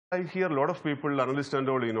I hear a lot of people, analysts and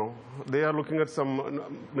all, they are looking at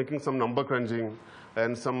making some number crunching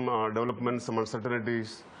and some developments, some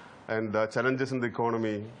uncertainties and challenges in the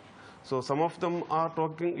economy. So some of them are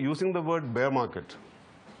using the word bear market.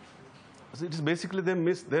 So it is basically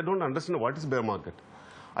they don't understand what is bear market.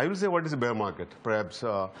 I will say what is bear market. Perhaps,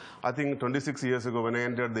 I think 26 years ago when I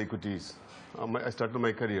entered the equities, I started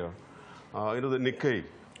my career. The Nikkei,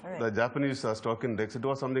 the Japanese stock index, it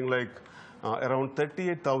was something like around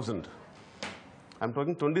 38,000. I'm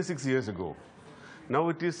talking 26 years ago. Now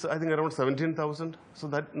it is, I think, around 17,000. So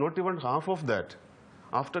that not even half of that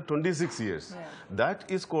after 26 years. Yeah. That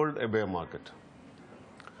is called a bear market.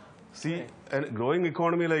 See, a growing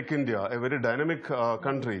economy like India, a very dynamic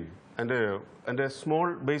country, and a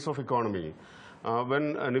small base of economy,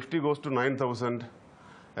 when Nifty goes to 9,000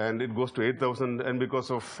 and it goes to 8,000, and because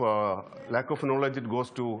of lack of knowledge, it goes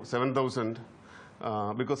to 7,000.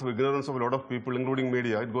 Because of ignorance of a lot of people, including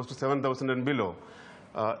media, it goes to 7,000 and below.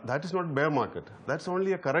 That is not bear market. That's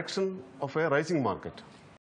only a correction of a rising market.